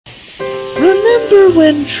Remember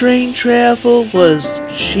when train travel was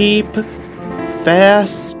cheap,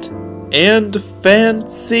 fast, and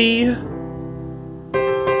fancy?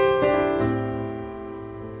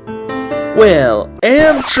 Well,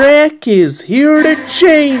 Amtrak is here to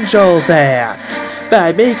change all that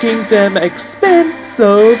by making them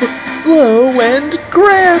expensive, slow, and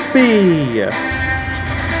crappy.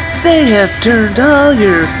 They have turned all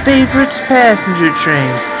your favorite passenger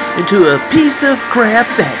trains into a piece of crap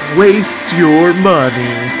that wastes your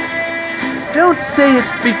money. Don't say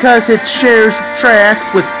it's because it shares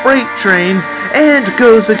tracks with freight trains and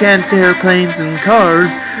goes against airplanes and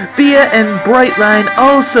cars. Via and Brightline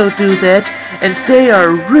also do that, and they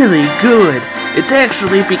are really good. It's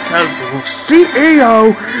actually because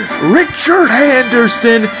CEO Richard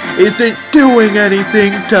Henderson isn't doing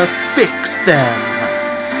anything to fix them.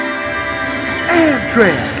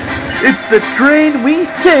 Amtrak. It's the train we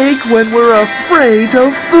take when we're afraid of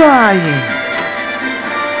flying.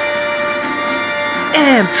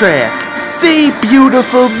 Amtrak. See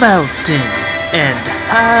beautiful mountains and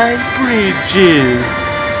high bridges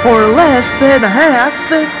for less than half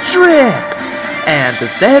the trip. And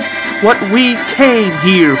that's what we came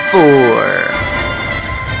here for.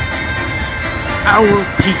 Our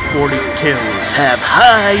P-42s have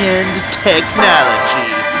high-end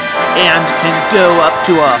technology and can go up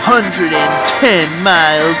to 110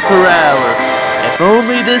 miles per hour. If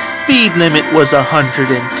only the speed limit was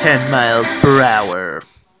 110 miles per hour.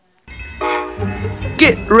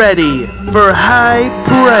 Get ready for high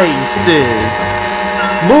prices.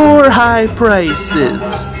 More high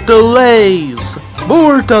prices. Delays.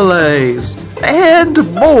 More delays. And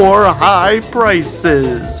more high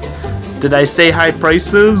prices. Did I say high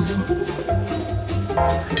prices?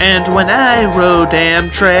 And when I rode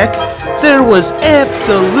Amtrak, there was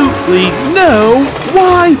absolutely no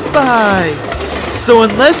Wi-Fi. So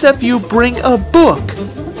unless if you bring a book,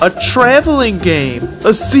 a traveling game,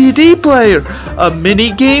 a CD player, a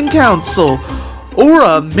mini game console, or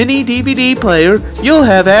a mini DVD player, you'll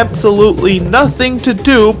have absolutely nothing to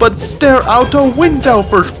do but stare out a window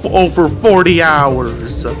for over 40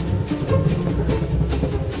 hours.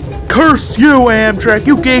 Curse you, Amtrak!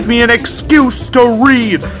 You gave me an excuse to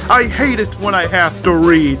read! I hate it when I have to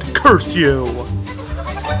read. Curse you!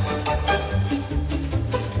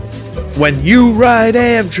 When you ride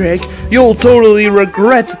Amtrak, you'll totally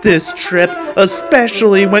regret this trip,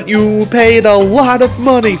 especially when you paid a lot of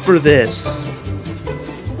money for this.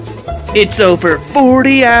 It's over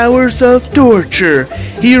 40 hours of torture.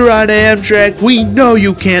 Here on Amtrak, we know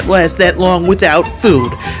you can't last that long without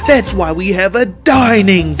food. That's why we have a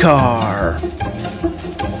dining car.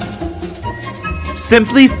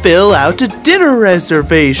 Simply fill out a dinner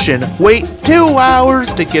reservation. Wait 2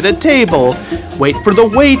 hours to get a table. Wait for the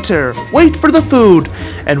waiter. Wait for the food.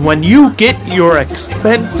 And when you get your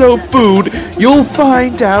expensive food, you'll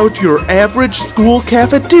find out your average school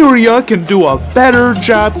cafeteria can do a better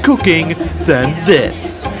job cooking than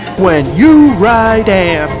this. When you ride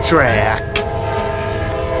Amtrak.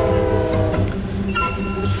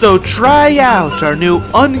 So try out our new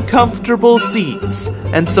uncomfortable seats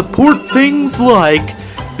and support things like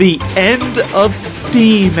the End of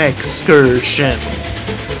Steam excursions.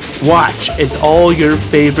 Watch as all your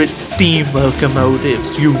favorite steam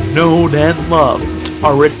locomotives you known and loved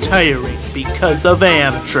are retiring because of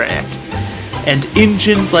Amtrak. And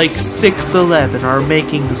engines like 611 are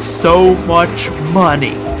making so much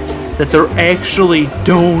money that they're actually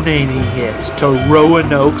donating it to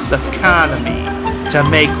Roanoke's economy to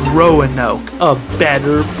make Roanoke a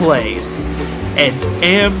better place. And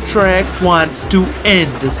Amtrak wants to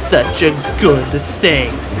end such a good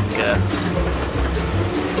thing.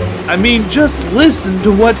 I mean, just listen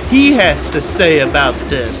to what he has to say about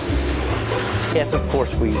this. Yes, of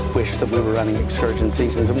course, we wish that we were running excursion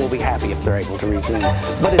seasons, and we'll be happy if they're able to resume.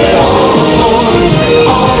 But it's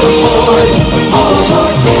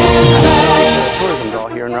tourism draw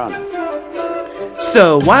here in Roanoke.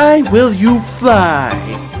 So why will you fly,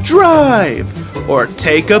 drive, or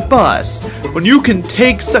take a bus when you can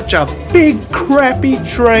take such a big crappy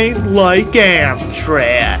train like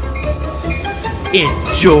Amtrak?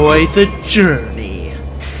 Enjoy the journey.